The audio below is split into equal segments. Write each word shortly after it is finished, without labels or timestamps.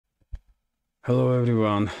Hello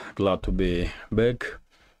everyone, glad to be back.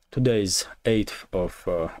 Today is 8th of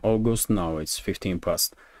August, now it's 15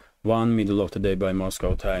 past 1, middle of the day by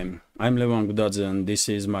Moscow time. I'm Levan Gudadze and this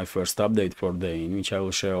is my first update for the day, in which I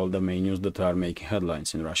will share all the main news that are making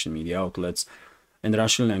headlines in Russian media outlets and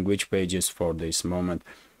Russian language pages for this moment.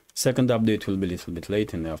 Second update will be a little bit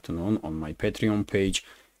late in the afternoon on my Patreon page,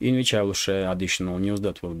 in which I will share additional news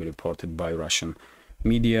that will be reported by Russian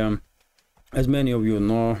media. As many of you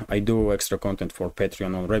know, I do extra content for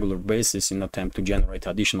Patreon on a regular basis in an attempt to generate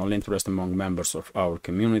additional interest among members of our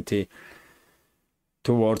community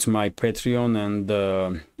towards my Patreon, and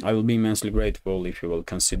I will be immensely grateful if you will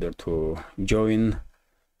consider to join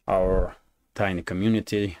our tiny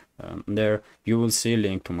community. There you will see a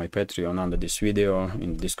link to my Patreon under this video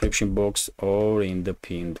in the description box or in the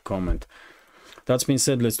pinned comment. That being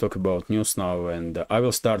said, let's talk about news now, and I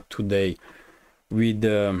will start today with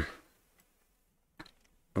the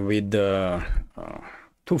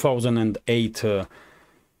 2008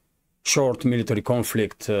 short military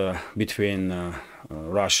conflict between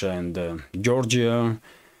Russia and Georgia.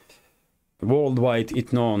 Worldwide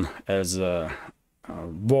it known as a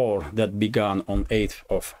war that began on 8th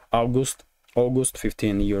of August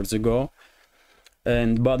 15 years ago.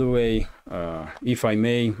 And by the way, if I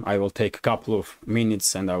may, I will take a couple of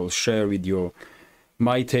minutes and I will share with you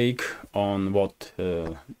my take on what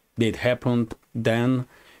did happen then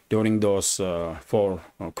during those critical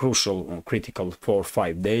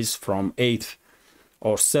 4-5 days from 8th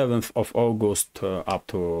or 7th of August up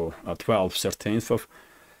to 12th, 13th of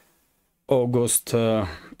August,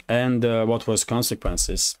 and what was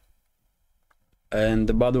consequences.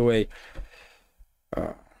 And by the way,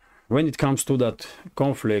 when it comes to that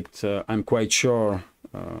conflict, I'm quite sure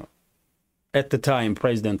at the time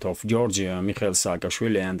President of Georgia, Mikhail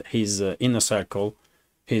Saakashvili, and his inner circle,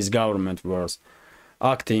 his government was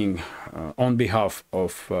acting on behalf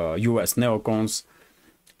of US neocons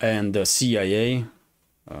and the CIA,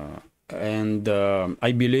 and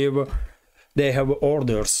I believe they have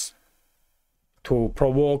orders to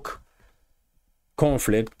provoke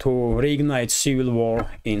conflict, to reignite civil war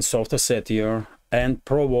in South Ossetia and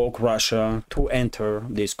provoke Russia to enter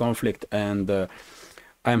this conflict. And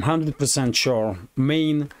I'm 100% sure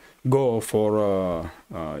main goal for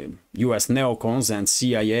US neocons and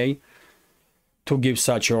CIA to give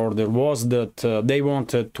such order was that they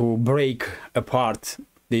wanted to break apart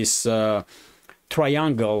this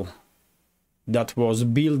triangle that was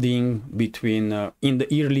building between in the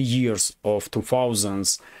early years of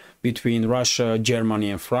 2000s between Russia, Germany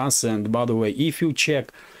and France. And by the way, if you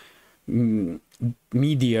check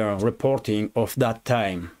media reporting of that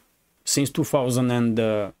time, since 2000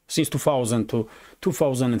 to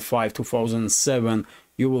 2005, 2007,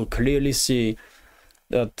 you will clearly see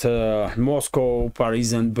that Moscow,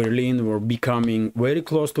 Paris and Berlin were becoming very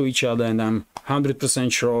close to each other, and I'm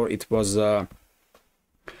 100% sure it was a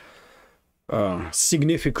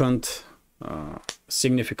significant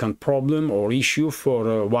problem or issue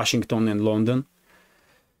for Washington and London.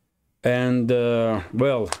 And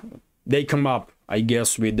well, they come up, I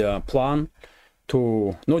guess, with a plan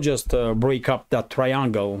to not just break up that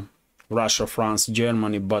triangle, Russia, France,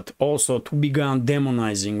 Germany, but also to begin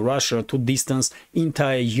demonizing Russia, to distance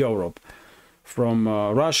entire Europe from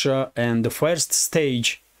Russia. And the first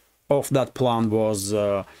stage of that plan was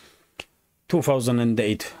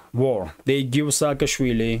 2008 war. They give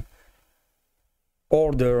Saakashvili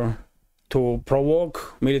order to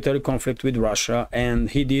provoke military conflict with Russia, and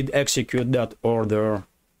he did execute that order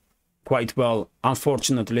quite well,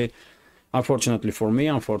 unfortunately for me,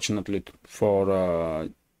 unfortunately for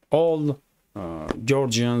all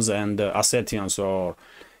Georgians and Ossetians, or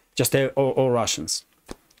just all Russians.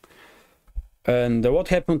 And what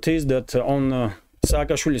happened is that on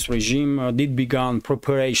Saakashvili's regime did begin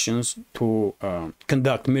preparations to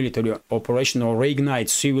conduct military operation or reignite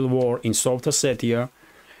civil war in South Ossetia.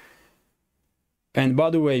 And by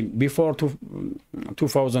the way, before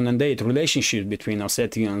 2008, relationships between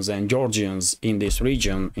Ossetians and Georgians in this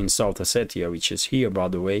region, in South Ossetia, which is here, by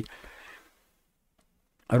the way,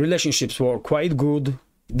 relationships were quite good,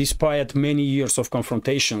 despite many years of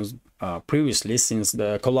confrontations previously, since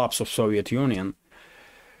the collapse of Soviet Union.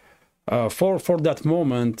 For that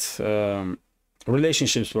moment,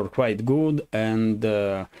 relationships were quite good, and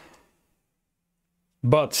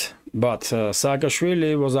but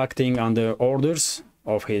Saakashvili was acting under orders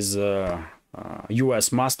of his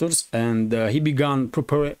US masters, and he began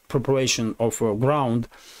preparation of ground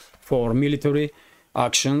for military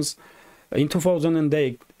actions. In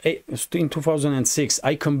 2006,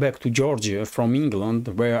 I come back to Georgia from England,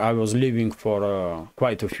 where I was living for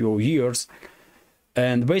quite a few years,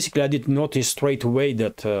 And basically I did notice straight away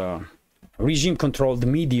that regime-controlled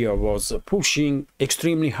media was pushing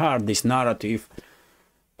extremely hard this narrative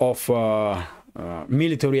of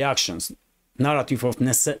military actions, narrative of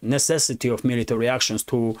necessity of military actions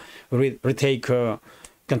to retake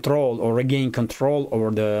control or regain control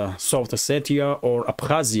over the South Ossetia or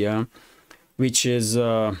Abkhazia, which is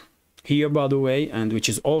here, by the way, and which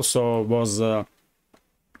is also was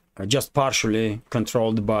just partially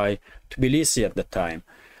controlled by Tbilisi at the time.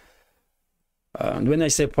 And when I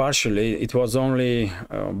say partially, it was only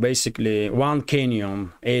basically one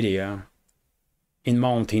canyon area in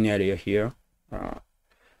mountain area here,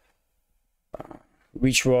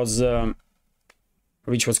 which was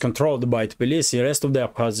controlled by Tbilisi. The rest of the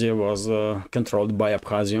Abkhazia was controlled by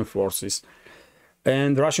Abkhazian forces.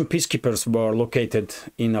 And Russian peacekeepers were located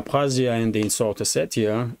in Abkhazia and in South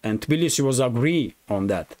Ossetia, and Tbilisi was agree on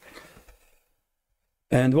that.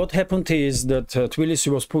 And what happened is that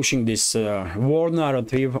Tbilisi was pushing this war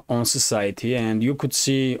narrative on society, and you could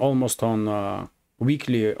see almost on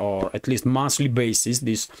weekly or at least monthly basis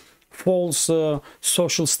these false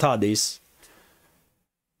social studies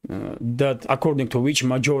that according to which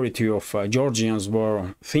majority of Georgians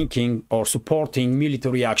were thinking or supporting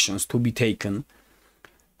military actions to be taken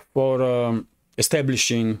for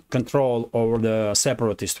establishing control over the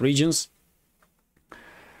separatist regions,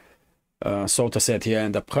 South Ossetia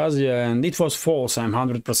and Abkhazia. And it was false. I'm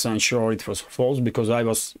 100% sure it was false, because I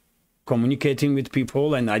was communicating with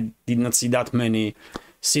people and I did not see that many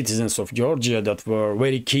citizens of Georgia that were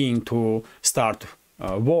very keen to start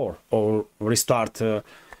war or restart,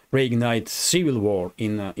 reignite civil war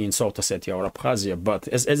in South Ossetia or Abkhazia. But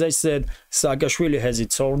as I said, Saakashvili has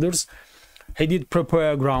its orders. He did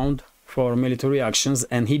prepare ground for military actions,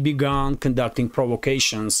 and he began conducting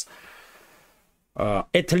provocations.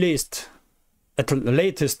 At the latest,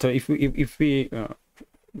 if we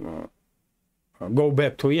go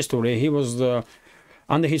back to history, he was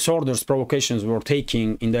under his orders. Provocations were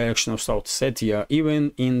taking in the direction of South Ossetia,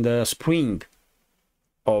 even in the spring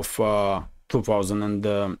of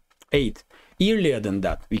 2008. Earlier than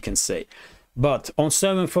that, we can say. But on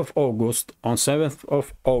 7th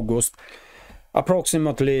of August,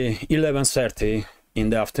 approximately 11:30 in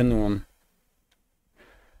the afternoon,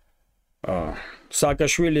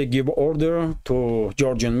 Saakashvili gave order to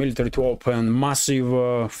Georgian military to open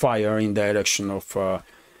massive fire in direction of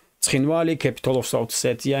Tskhinvali, capital of South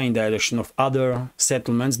Ossetia, in direction of other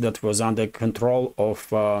settlements that was under control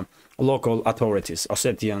of local authorities,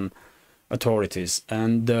 Ossetian authorities.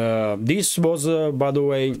 And this was, by the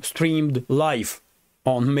way, streamed live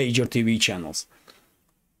on major TV channels.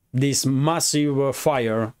 This massive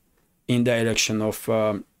fire in direction of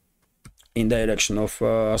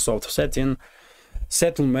South Ossetian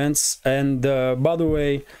settlements. And by the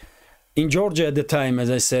way, in Georgia at the time, as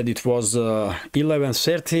I said, it was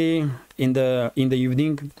 11:30 in the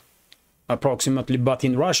evening approximately. But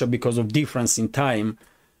in Russia, because of difference in time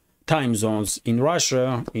zones in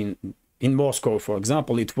Russia, in Moscow, for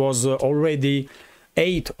example, it was already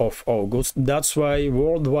 8th of August. That's why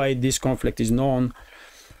worldwide this conflict is known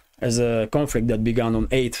as a conflict that began on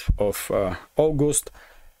 8th of August.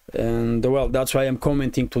 And well, that's why I'm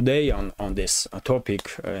commenting today on this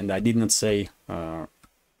topic, and I did not say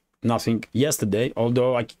nothing yesterday,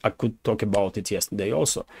 although I could talk about it yesterday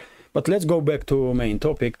also. But let's go back to main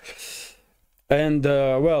topic. And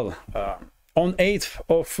well, on 8th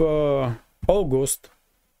of August,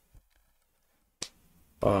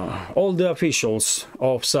 all the officials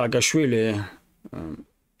of Saakashvili,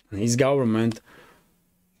 his government,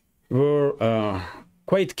 were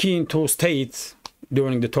quite keen to state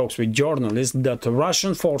during the talks with journalists that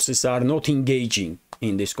Russian forces are not engaging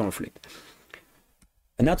in this conflict.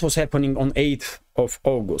 And that was happening on 8th of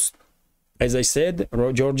August. As I said,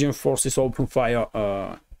 Georgian forces opened fire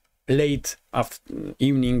late after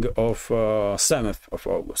evening of 7th of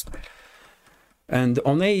August. And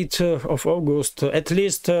on 8th of August, at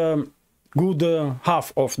least good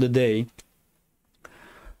half of the day,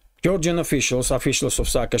 Georgian officials of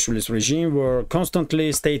Saakashvili's regime were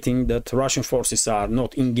constantly stating that Russian forces are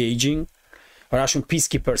not engaging, Russian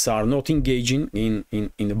peacekeepers are not engaging in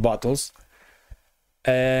the battles.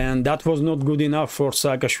 And that was not good enough for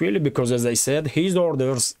Saakashvili, because, as I said, his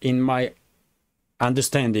orders, in my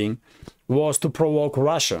understanding, was to provoke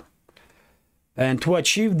Russia. And to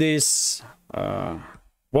achieve this,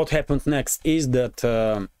 what happened next is that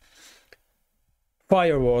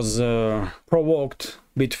fire was provoked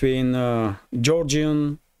between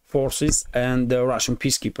Georgian forces and Russian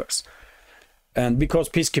peacekeepers. And because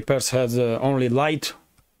peacekeepers had only light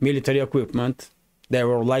military equipment, they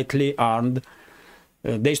were lightly armed,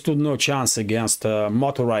 they stood no chance against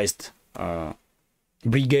motorized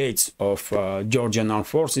brigades of Georgian armed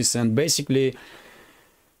forces, and basically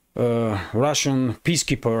Russian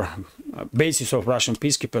peacekeeper bases of Russian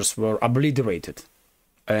peacekeepers were obliterated,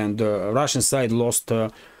 and Russian side lost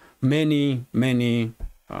many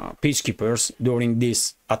peacekeepers during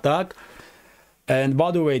this attack. And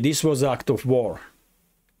by the way, this was an act of war.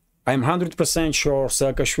 I'm 100% sure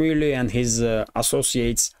Saakashvili and his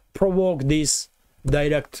associates provoked this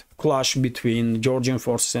direct clash between Georgian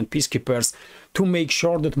forces and peacekeepers to make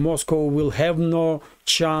sure that Moscow will have no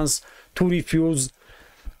chance to refuse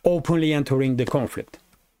openly entering the conflict.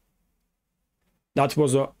 That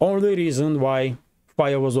was the only reason why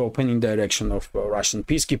fire was opened in direction of Russian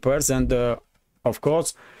peacekeepers, and of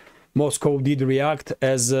course Moscow did react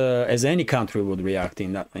as any country would react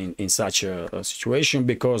in such a situation,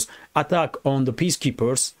 because attack on the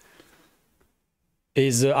peacekeepers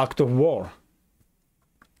is an act of war.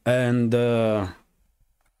 And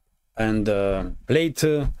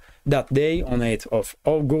later that day, on 8th of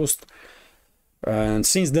August, and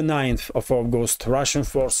since the 9th of August, Russian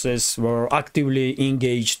forces were actively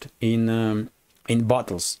engaged in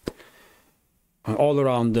battles all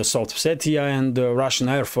around the South Ossetia, and the Russian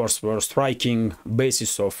Air Force were striking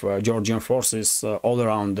bases of Georgian forces all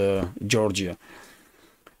around Georgia.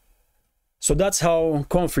 So that's how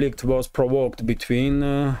conflict was provoked between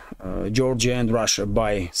Georgia and Russia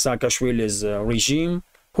by Saakashvili's regime,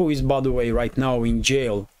 who is, by the way, right now in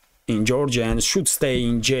jail in Georgia and should stay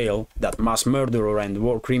in jail. That mass murderer and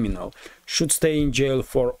war criminal should stay in jail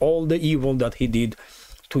for all the evil that he did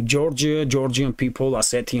to Georgia, Georgian people,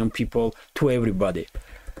 Ossetian people, to everybody.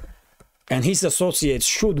 And his associates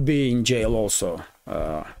should be in jail also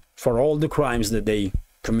for all the crimes that they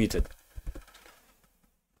committed.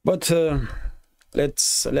 But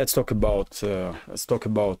let's talk about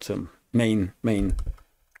main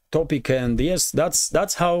topic. And yes,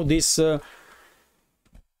 that's how this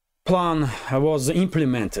plan was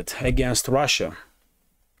implemented against Russia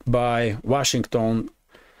by Washington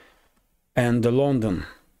and London,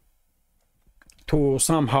 to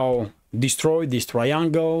somehow destroy this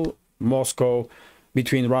triangle, Moscow,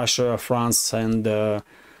 between Russia, France, and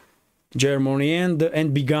Germany,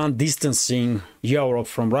 and began distancing Europe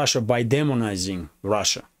from Russia by demonizing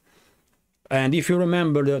Russia. And if you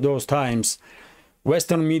remember those times,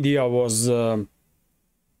 Western media was in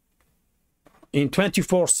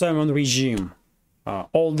 24/7 regime,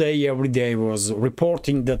 all day, every day, was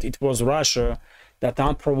reporting that it was Russia that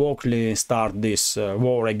unprovokedly started this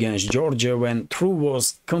war against Georgia, when truth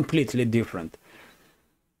was completely different.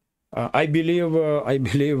 I believe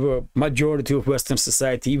majority of Western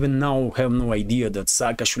society even now have no idea that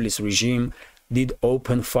Saakashvili's regime did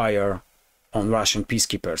open fire on Russian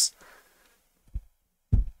peacekeepers,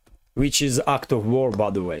 which is act of war,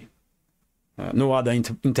 by the way. No other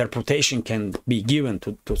interpretation can be given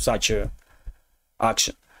to such a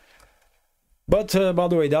action. But by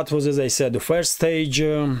the way, that was, as I said, the first stage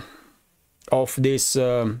of this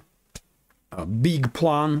big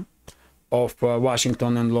plan of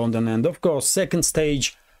Washington and London. And of course, second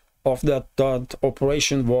stage of that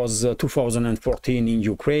operation was 2014 in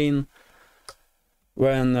Ukraine,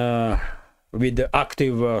 when with the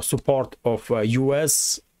active support of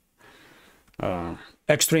US,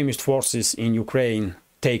 extremist forces in Ukraine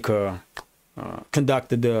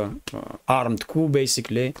conducted the armed coup,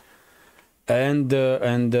 basically, and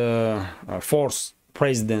forced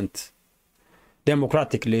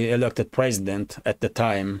democratically elected president at the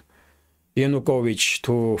time, Yanukovych,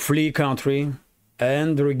 to flee country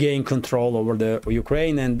and regain control over the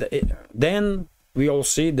Ukraine. And then we all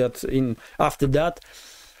see that after that,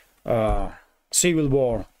 civil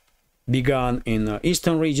war began in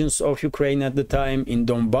eastern regions of Ukraine at the time, in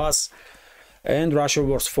Donbass, and Russia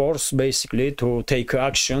was forced basically to take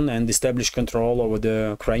action and establish control over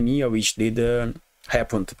the Crimea, which did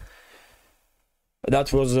happen.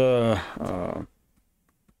 That was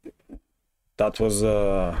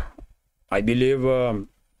I believe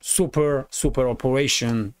super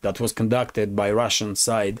operation that was conducted by Russian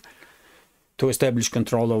side to establish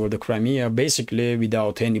control over the Crimea, basically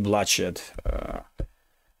without any bloodshed.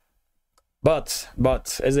 But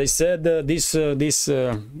as I said, these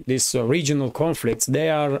regional conflicts, they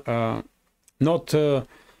are not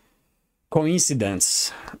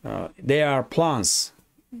coincidence. They are plans.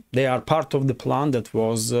 They are part of the plan that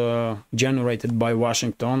was generated by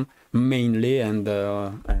Washington mainly, and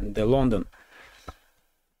London.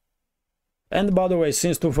 And by the way,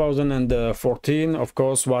 since 2014, of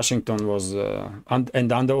course, Washington was,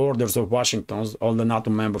 and under orders of Washington, all the NATO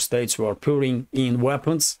member states were pouring in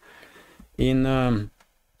weapons in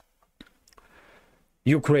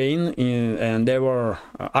Ukraine, and they were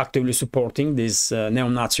actively supporting this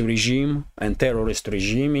neo-Nazi regime and terrorist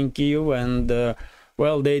regime in Kyiv, and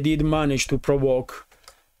well, they did manage to provoke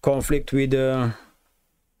conflict with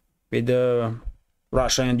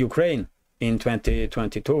Russia and Ukraine in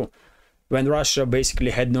 2022, when Russia basically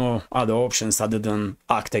had no other options other than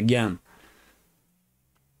act again.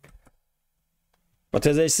 But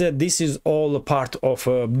as I said, this is all a part of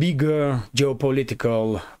a bigger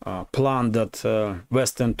geopolitical plan that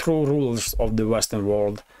true rulers of the Western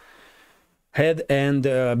world had and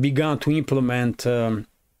began to implement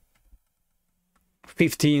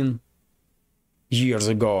 15 years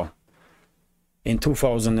ago, in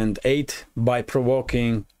 2008, by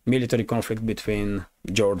provoking military conflict between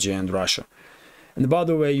Georgia and Russia. And by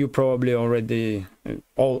the way, you probably already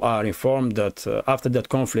all are informed that after that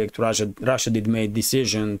conflict, Russia did make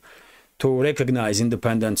decision to recognize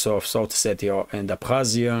independence of South Ossetia and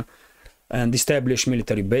Abkhazia and establish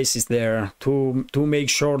military bases there to make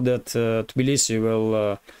sure that Tbilisi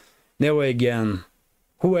will never again,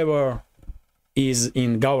 whoever is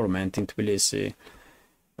in government in Tbilisi,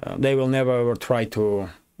 they will never ever try to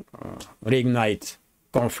reignite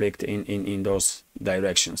conflict in those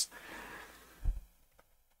directions.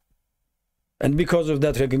 And because of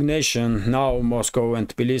that recognition, now Moscow and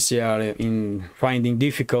Tbilisi are finding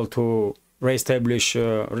difficult to reestablish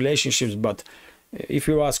relationships. But if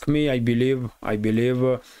you ask me, I believe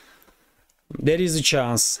there is a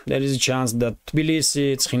chance that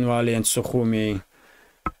Tbilisi, Tkhinvali, and Sukhumi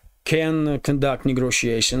can conduct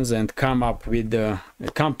negotiations and come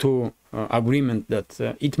to agreement that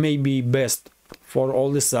it may be best for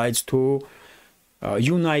all the sides to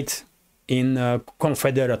unite in a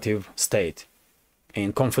confederative state,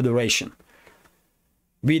 in confederation,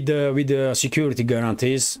 with the security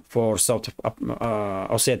guarantees for South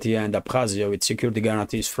Ossetia and Abkhazia, with security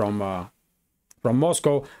guarantees from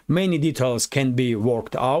Moscow. Many details can be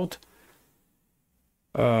worked out.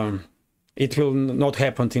 It will not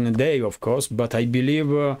happen in a day, of course, but I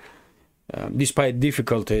believe, despite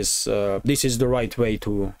difficulties, this is the right way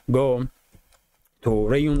to go, to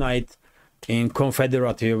reunite in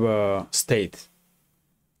confederative state.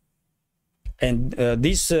 And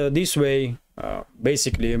this way,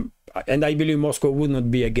 basically, and I believe Moscow would not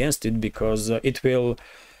be against it, because it will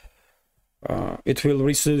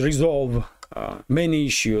resolve many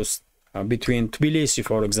issues between Tbilisi,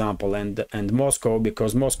 for example, and Moscow,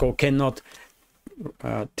 because Moscow cannot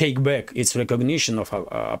take back its recognition of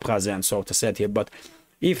Abkhazia and South Ossetia. But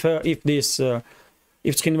if Tkhinvali,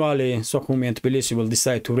 Sukhumi, and Tbilisi will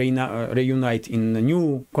decide to reunite in a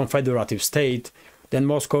new confederative state, then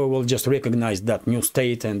Moscow will just recognize that new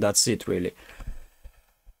state, and that's it, really.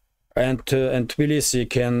 And Tbilisi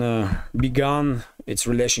can begin its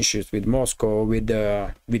relationships with Moscow with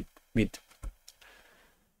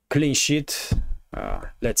clean sheet,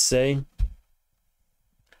 let's say.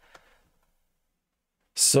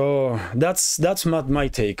 So that's my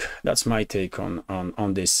take. That's my take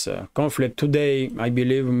on this conflict. Today, I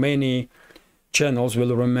believe many channels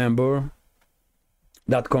will remember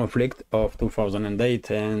that conflict of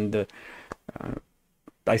 2008, and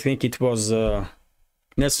I think it was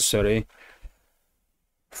necessary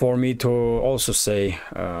for me to also say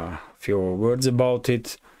a few words about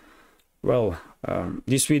it. Well,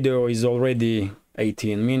 this video is already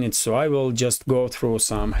 18 minutes, so I will just go through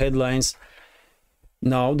some headlines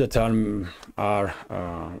now that are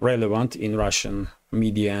relevant in Russian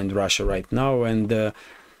media and Russia right now, and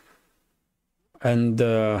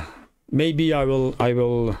maybe I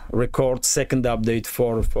will record second update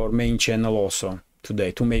for main channel also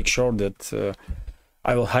today, to make sure that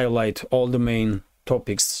I will highlight all the main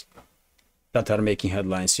topics that are making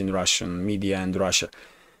headlines in Russian media and Russia.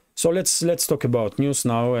 So let's talk about news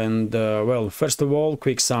now. And well, first of all,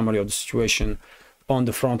 quick summary of the situation on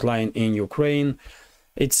the front line in Ukraine.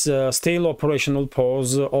 It's still operational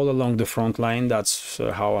pause all along the front line. That's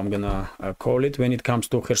how I'm gonna call it. When it comes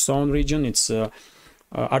to Kherson region, it's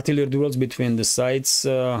artillery duels between the sides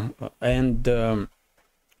and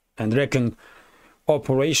recon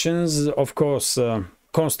operations. Of course,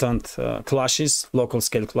 constant clashes, local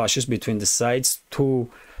scale clashes between the sides to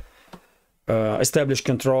establish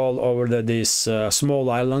control over these small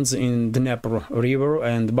islands in the Dnieper River.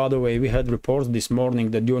 And by the way, we had reports this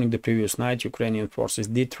morning that during the previous night, Ukrainian forces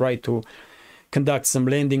did try to conduct some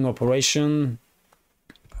landing operation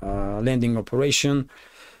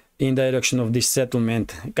in direction of this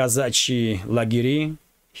settlement, Kazachyi Lagiri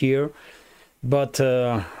here. But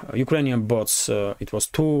Ukrainian boats, it was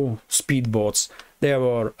 2 speed boats, they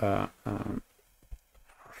were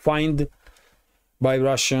fined by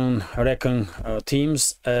Russian recon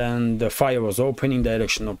teams, and the fire was open in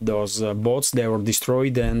direction of those boats. They were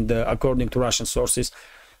destroyed, and according to Russian sources,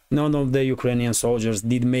 none of the Ukrainian soldiers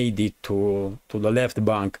did made it to the left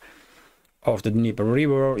bank of the Dnieper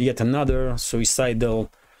River. Yet another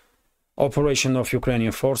suicidal operation of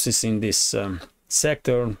Ukrainian forces in this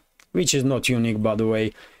sector, which is not unique, by the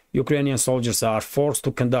way. Ukrainian soldiers are forced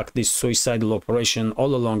to conduct this suicidal operation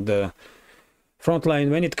all along the front line.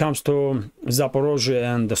 When it comes to Zaporozhye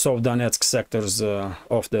and the South Donetsk sectors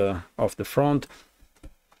of the front,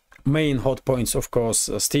 main hot points, of course,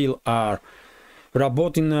 still are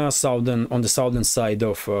Rabotin, on the southern side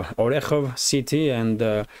of Orekhov city, and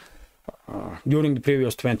during the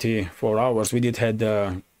previous 24 hours we did had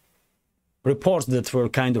reports that were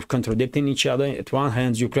kind of contradicting each other. At one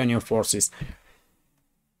hand, Ukrainian forces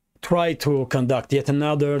try to conduct yet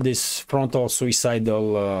another this frontal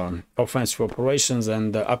suicidal offensive operations,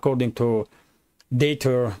 and according to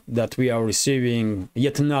data that we are receiving,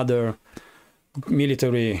 yet another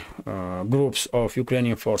military groups of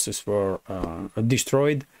Ukrainian forces were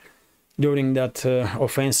destroyed during that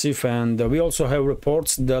offensive. And we also have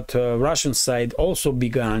reports that Russian side also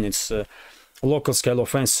began its local scale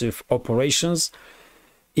offensive operations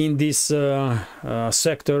in this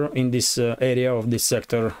sector, in this area of this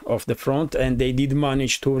sector of the front, and they did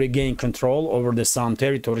manage to regain control over the some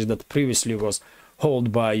territories that previously was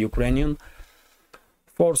held by Ukrainian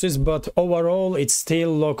forces. But overall, it's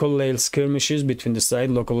still local skirmishes between the side,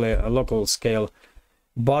 local scale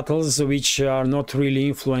battles, which are not really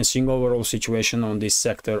influencing overall situation on this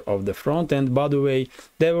sector of the front. And by the way,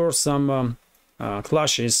 there were some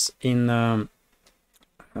clashes in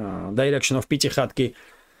direction of Pitikhatki,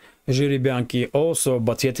 Zhiribyanki also,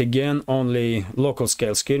 but yet again only local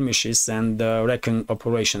scale skirmishes and recon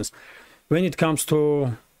operations. When it comes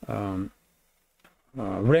to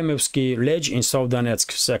Vremevsky Ledge in South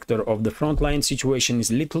Donetsk sector of the front line, situation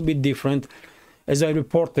is a little bit different. As I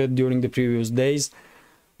reported during the previous days,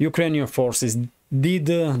 Ukrainian forces did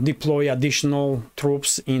deploy additional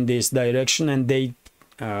troops in this direction, and they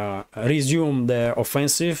resumed their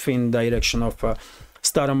offensive in direction of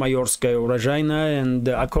Staromayorskaya, Urozhaina, and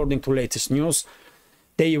according to latest news,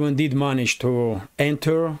 they even did manage to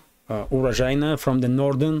enter Urozhaina from the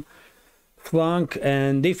northern flank.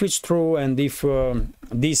 And if it's true, and if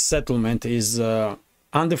this settlement is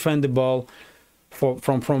undefendable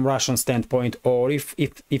from Russian standpoint, or if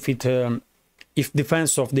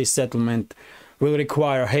defense of this settlement will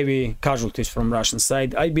require heavy casualties from Russian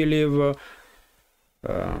side, I believe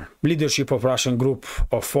leadership of Russian group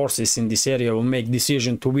of forces in this area will make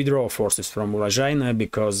decision to withdraw forces from Urozhaina,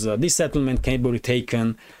 because this settlement can be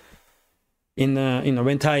taken in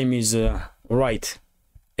when time is right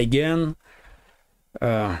again.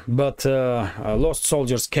 But lost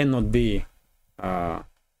soldiers cannot be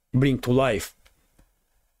bring to life.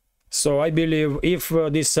 So I believe if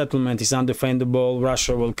this settlement is undefendable,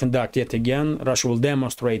 Russia will conduct yet again. Russia will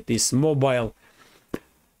demonstrate this mobile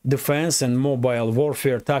defense and mobile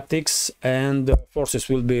warfare tactics, and forces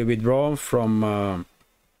will be withdrawn from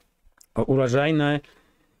Urozhaina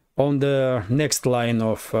on the next line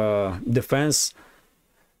of defense.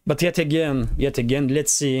 But yet again,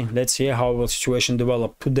 let's see how the situation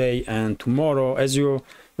develop today and tomorrow. As you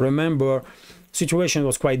remember, situation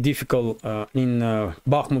was quite difficult in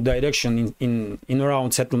Bakhmut direction, in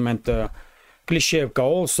around settlement Klishevka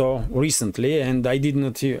also recently, and I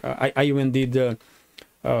even did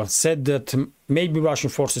said that maybe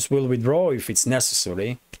Russian forces will withdraw if it's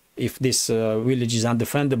necessary, if this village is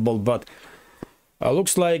undefendable. But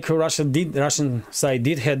looks like Russian side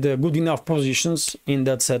did had good enough positions in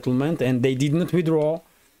that settlement, and they did not withdraw.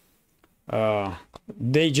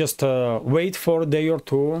 They just wait for a day or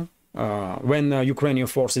two when Ukrainian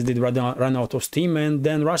forces did run out of steam, and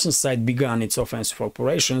then Russian side began its offensive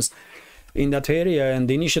operations in that area, and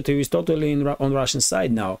the initiative is totally on Russian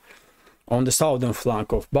side now, on the southern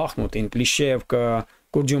flank of Bakhmut in Klishevka,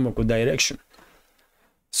 Kurdyumovka direction.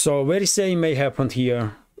 So very same may happen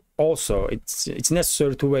here also. It's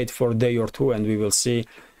necessary to wait for a day or two, and we will see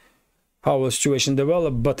how the situation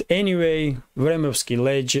develops. But anyway, Vremevsky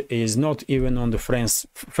Ledge is not even on the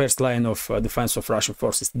first line of defense of Russian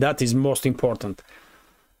forces. That is most important,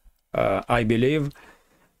 I believe.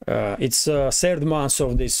 It's third month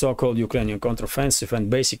of this so-called Ukrainian counteroffensive, and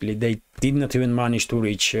basically they did not even manage to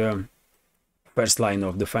reach first line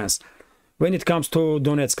of defense. When it comes to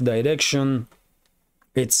Donetsk direction,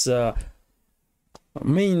 it's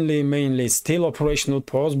mainly still operational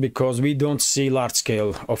pause, because we don't see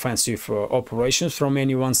large-scale offensive operations from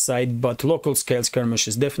any one side, but local scale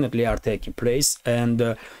skirmishes definitely are taking place,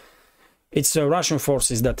 and it's Russian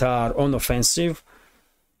forces that are on offensive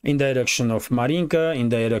in direction of Marinka, in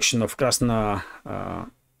direction of Stara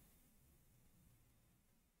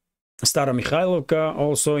Mikhailovka,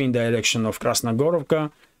 also in direction of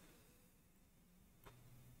Krasnogorovka.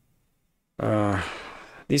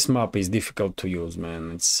 This map is difficult to use,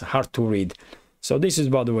 man. It's hard to read. So this is,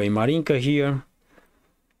 by the way, Marinka here,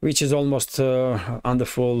 which is almost under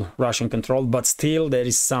full Russian control, but still there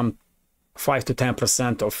is some 5 to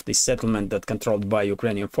 10% of the settlement that controlled by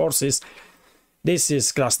Ukrainian forces. This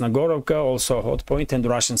is Krasnogorovka, also a hot point, and the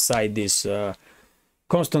Russian side is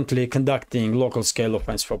constantly conducting local scale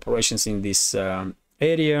offensive operations in this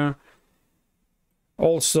area.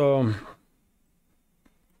 Also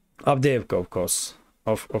Avdiivka, of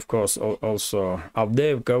course, also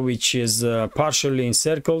Avdiivka, which is partially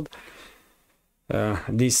encircled,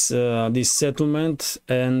 this settlement,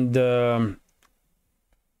 and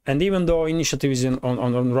even though initiative is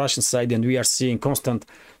on the Russian side and we are seeing constant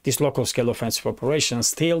this local scale offensive operations,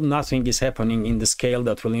 still nothing is happening in the scale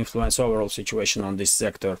that will influence overall situation on this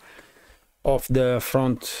sector of the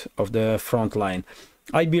front line.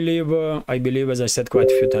 I believe, as I said quite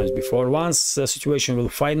a few times before, once the situation will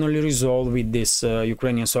finally resolve with this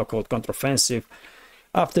Ukrainian so-called counteroffensive,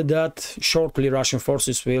 after that, shortly Russian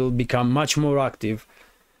forces will become much more active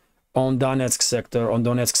on Donetsk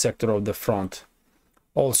sector of the front.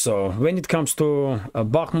 Also, when it comes to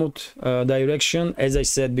Bakhmut direction, as I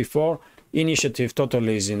said before, initiative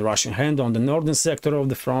totally is in Russian hand on the northern sector of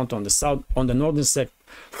the front, on the south, on the northern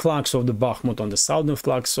flanks of the Bakhmut, on the southern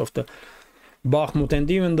flanks of the Bakhmut,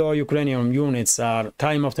 and even though Ukrainian units are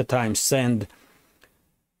time after time sent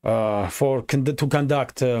to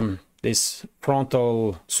conduct this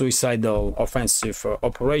frontal suicidal offensive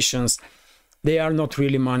operations, they are not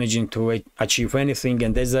really managing to achieve anything.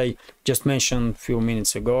 And as I just mentioned a few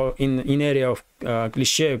minutes ago, in area of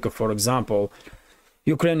Klishchevka, for example,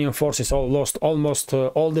 Ukrainian forces lost almost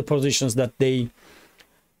all the positions that they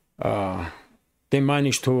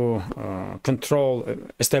managed to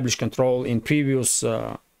establish control in previous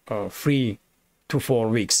 3 to 4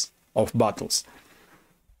 weeks of battles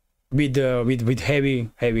with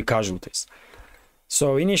heavy casualties.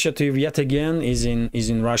 So initiative yet again is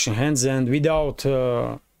in Russian hands, and without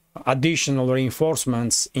additional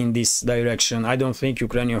reinforcements in this direction, I don't think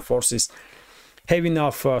Ukrainian forces have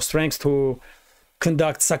enough strength to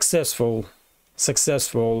conduct successful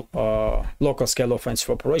local scale offensive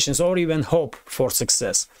operations, or even hope for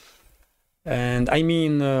success. And I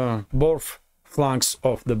mean both flanks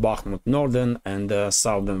of the Bakhmut, northern and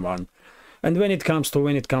southern one. And when it comes to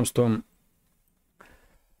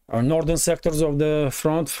northern sectors of the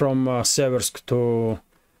front, from Seversk to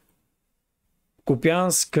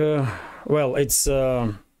Kupiansk, well, it's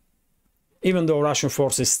even though Russian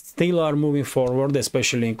forces still are moving forward,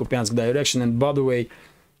 especially in Kupiansk direction. And by the way,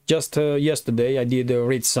 just yesterday I did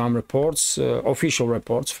read some reports, official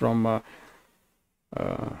reports from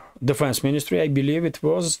Defense Ministry, I believe it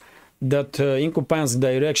was, that in Kupiansk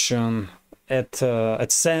direction, at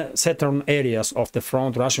certain areas of the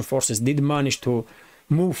front, Russian forces did manage to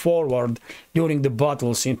move forward during the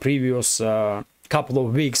battles in previous couple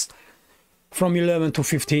of weeks from 11 to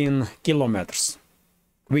 15 kilometers,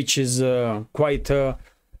 which is quite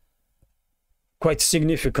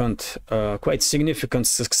significant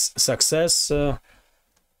success.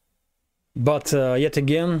 But yet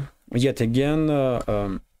again,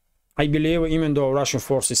 I believe, even though Russian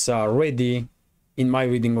forces are ready, in my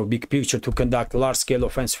reading of big picture, to conduct large-scale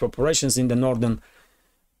offensive operations in the northern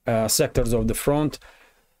sectors of the front,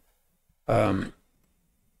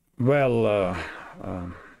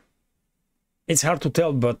 it's hard to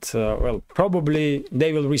tell, but well, probably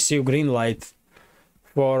they will receive green light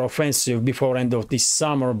for offensive before end of this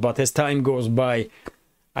summer. But as time goes by,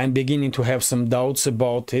 I'm beginning to have some doubts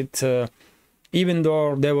about it, even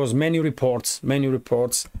though there was many reports,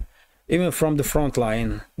 even from the front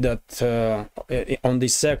line, that on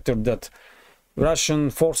this sector, that Russian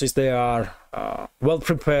forces, they are well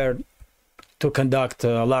prepared to conduct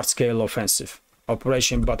a large-scale offensive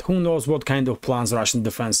operation. But who knows what kind of plans Russian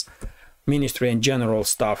Defense Ministry and General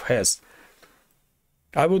Staff has.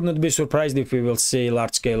 I would not be surprised if we will see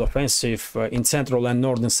large-scale offensive in central and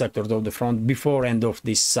northern sectors of the front before end of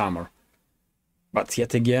this summer. But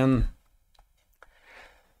yet again,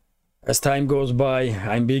 as time goes by,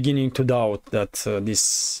 I'm beginning to doubt that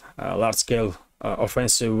this large-scale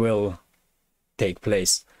offensive will take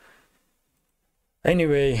place.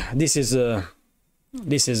 Anyway, this is a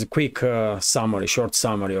quick short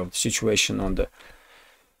summary of the situation on the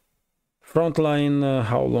front line.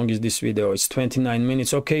 How long is this video? It's 29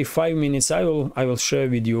 minutes. Okay, 5 minutes. I will share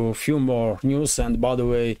with you a few more news. And by the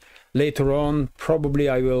way, later on, probably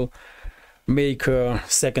I will make a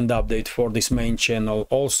second update for this main channel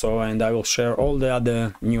also, and I will share all the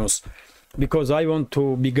other news, because I want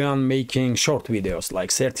to begin making short videos like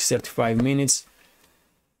 30-35 minutes,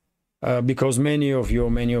 because many of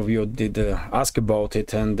you did ask about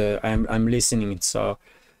it, and I'm listening. So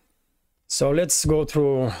let's go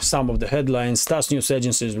through some of the headlines. TASS news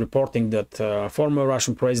agency is reporting that former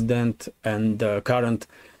Russian president and current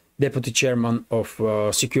deputy chairman of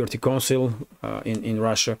Security Council in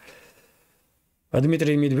Russia,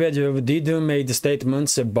 Dmitry Medvedev, did made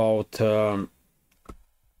statements about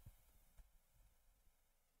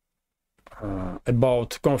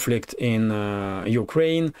conflict in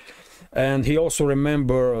Ukraine, and he also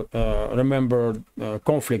remembered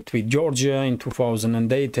conflict with Georgia in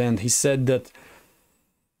 2008, and he said that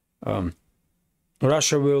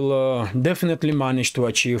Russia will definitely manage to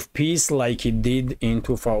achieve peace like it did in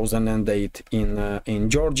 2008 in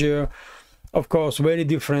Georgia. Of course, very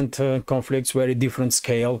different conflicts, very different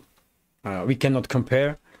scale. We cannot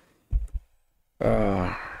compare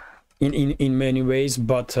in many ways,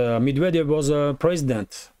 but Medvedev was a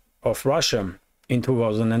president of Russia in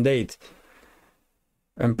 2008,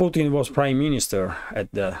 and Putin was prime minister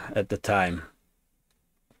at the time.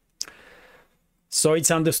 So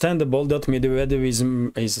it's understandable that Medvedev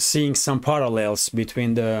is seeing some parallels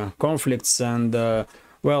between the conflicts, and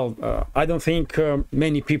I don't think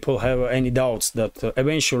many people have any doubts that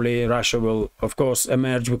eventually Russia will, of course,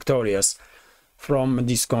 emerge victorious from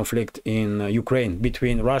this conflict in Ukraine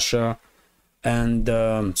between Russia and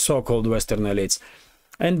so-called Western elites.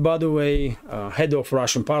 And by the way, head of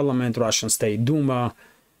Russian Parliament, Russian State Duma,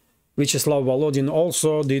 Vyacheslav Volodin,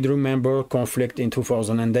 also did remember conflict in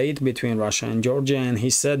 2008 between Russia and Georgia, and he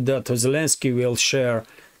said that Zelensky will share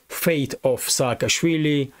fate of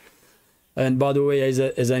Saakashvili. And by the way,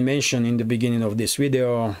 as I mentioned in the beginning of this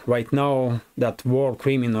video, right now that war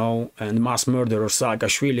criminal and mass murderer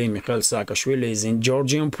Saakashvili, Mikhail Saakashvili, is in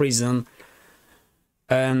Georgian prison,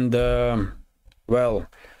 and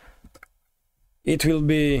it will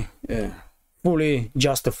be fully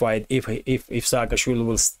justified if Saakashvili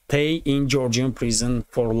will stay in Georgian prison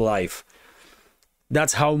for life.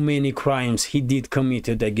 That's how many crimes he did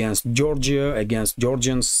committed against Georgia, against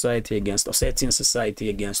Georgian society, against Ossetian society,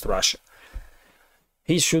 against Russia.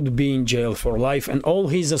 He should be in jail for life, and all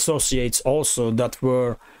his associates also that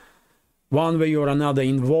were one way or another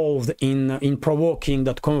involved in provoking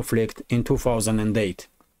that conflict in 2008.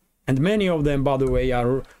 And many of them, by the way,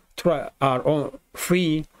 are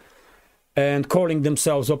free and calling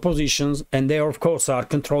themselves oppositions, and they of course are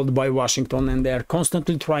controlled by Washington, and they are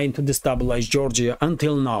constantly trying to destabilize Georgia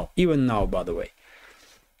until now, even now, by the way.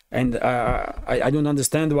 And I don't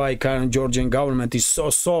understand why current Georgian government is so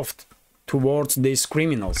soft towards these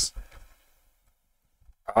criminals.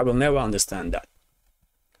 I will never understand that.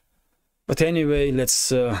 But anyway,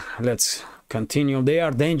 let's continue. They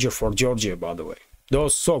are danger for Georgia, by the way.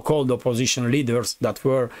 Those so-called opposition leaders that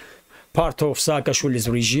were part of Saakashvili's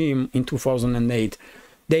regime in 2008,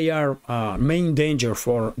 they are main danger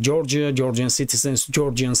for Georgia, Georgian citizens,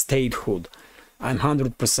 Georgian statehood. I'm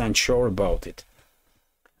 100% sure about it.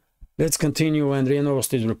 Let's continue, and RIA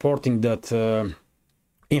Novosti is reporting that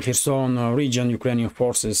in Kherson region, Ukrainian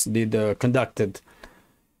forces did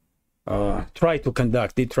try to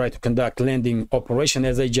conduct landing operation,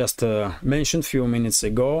 as I just mentioned a few minutes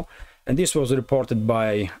ago. And this was reported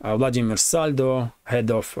by Vladimir Saldo, head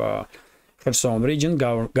of Kherson region,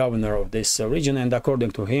 governor of this region. And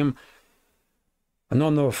according to him,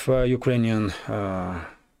 none of Ukrainian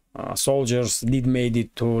soldiers did made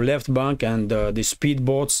it to left bank, and the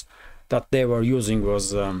speedboats that they were using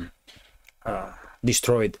was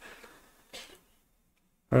destroyed.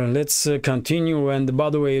 Let's continue. And by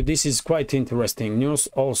the way, this is quite interesting news.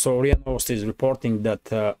 Also, RIA Novosti is reporting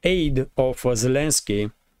that aide of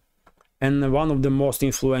Zelensky and one of the most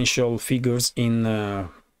influential figures in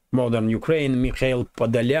modern Ukraine, Mikhail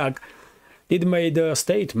Podolyak, did made a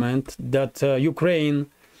statement that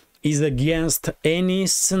Ukraine is against any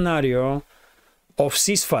scenario of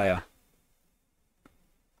ceasefire.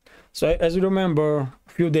 So, as you remember, a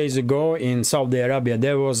few days ago in Saudi Arabia,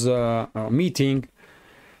 there was a meeting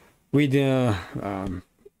with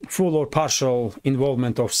full or partial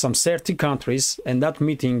involvement of some 30 countries, and that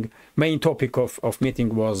meeting, main topic of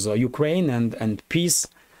meeting was Ukraine and peace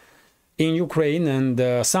in Ukraine,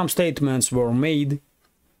 and some statements were made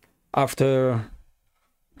after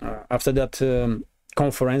that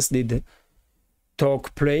conference did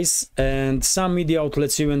take place, and some media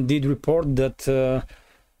outlets even did report that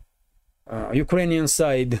Ukrainian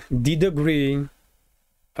side did agree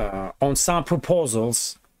on some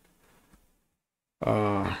proposals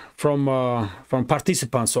from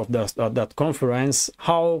participants of that conference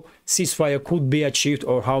how ceasefire could be achieved,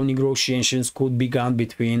 or how negotiations could begin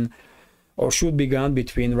between, or should begin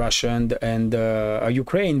between Russia and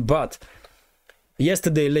Ukraine. But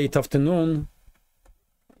yesterday late afternoon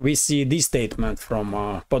we see this statement from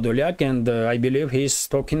Podolyak, and I believe he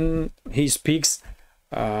speaks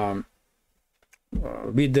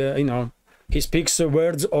with he speaks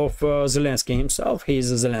words of Zelensky himself.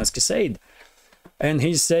 He's Zelensky's aide, and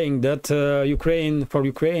he's saying that for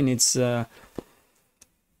Ukraine it's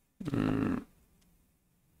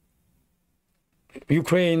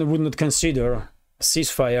Ukraine would not consider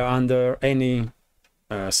ceasefire under any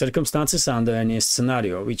circumstances, under any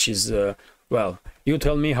scenario, which is well, you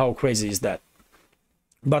tell me how crazy is that.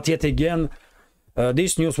 But yet again,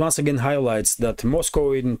 this news once again highlights that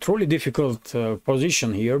Moscow is in truly difficult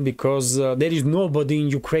position here, because there is nobody in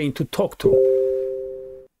Ukraine to talk to.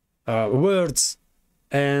 Words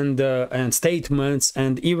and statements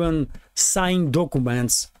and even signed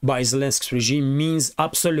documents by Zelensky's regime means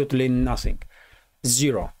absolutely nothing.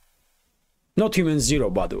 Zero. Not even zero,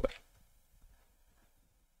 by the way.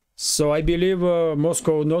 So I believe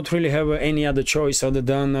Moscow not really have any other choice other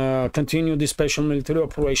than continue the special military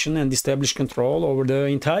operation and establish control over the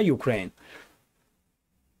entire Ukraine.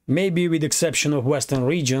 Maybe with the exception of western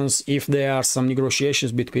regions, if there are some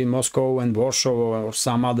negotiations between Moscow and Warsaw or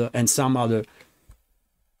some other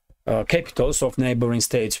capitals of neighboring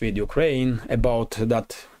states with Ukraine about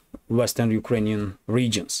that western Ukrainian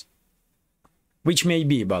regions. Which may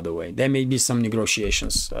be, by the way, there may be some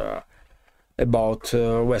negotiations about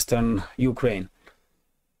western Ukraine.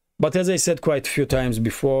 But as I said quite a few times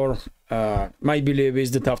before, my belief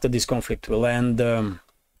is that after this conflict will end,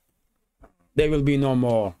 there will be no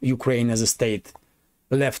more Ukraine as a state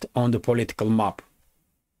left on the political map.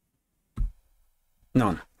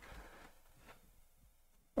 None.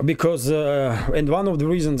 Because, and one of the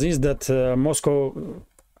reasons is that Moscow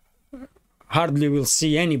hardly will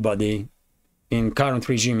see anybody in current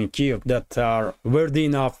regime in Kyiv that are worthy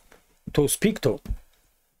enough to speak to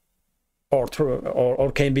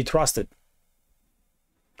or can be trusted.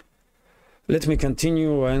 Let me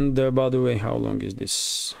continue. And by the way, how long is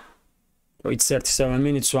this? It's 37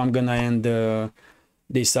 minutes, so I'm gonna end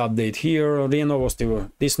this update here. RIA Novosti,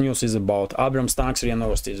 this news is about Abrams tanks. RIA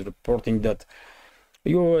Novosti is reporting that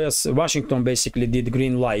Washington basically did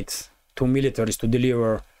green light to militaries to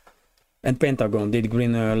deliver, and Pentagon did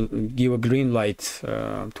give a green light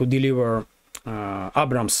to deliver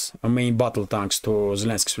Abrams main battle tanks to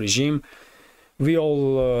Zelensky's regime. We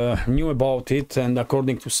all knew about it, and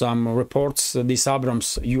according to some reports, these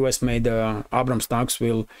Abrams, US-made Abrams tanks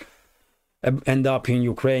will end up in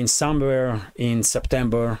Ukraine somewhere in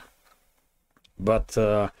September. But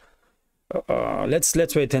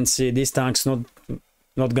let's wait and see. These tanks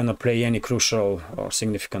not gonna play any crucial or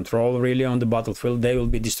significant role really on the battlefield. They will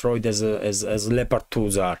be destroyed as Leopard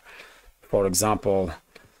 2s are, for example.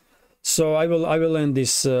 So I will end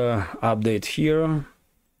this update here.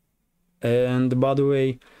 And by the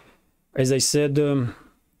way, as I said,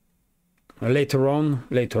 later on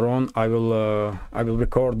I will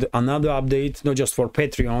record another update, not just for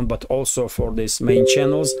Patreon but also for these main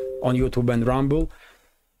channels on YouTube and Rumble.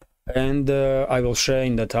 And I will share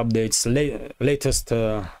in that updates latest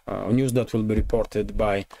news that will be reported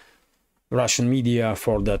by Russian media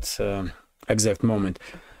for that exact moment.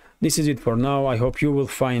 This is it for now. I hope you will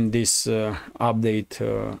find this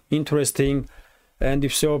update interesting, and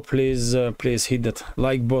if so, please hit that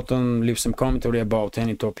like button, leave some commentary about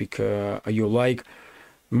any topic you like.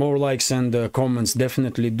 More likes and comments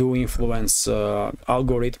definitely do influence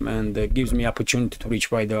algorithm and gives me opportunity to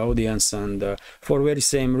reach wider audience. And for very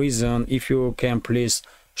same reason, if you can please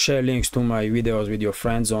share links to my videos with your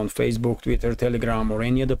friends on Facebook, Twitter, Telegram, or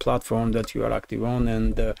any other platform that you are active on.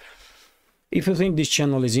 And if you think this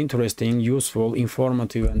channel is interesting, useful,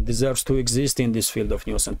 informative, and deserves to exist in this field of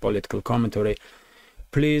news and political commentary,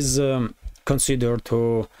 please consider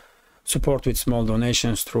to support with small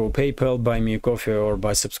donations through PayPal, Buy Me a Coffee, or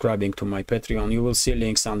by subscribing to my Patreon. You will see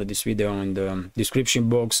links under this video in the description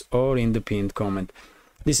box or in the pinned comment.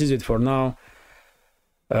 This is it for now.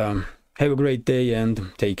 Have a great day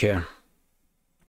and take care.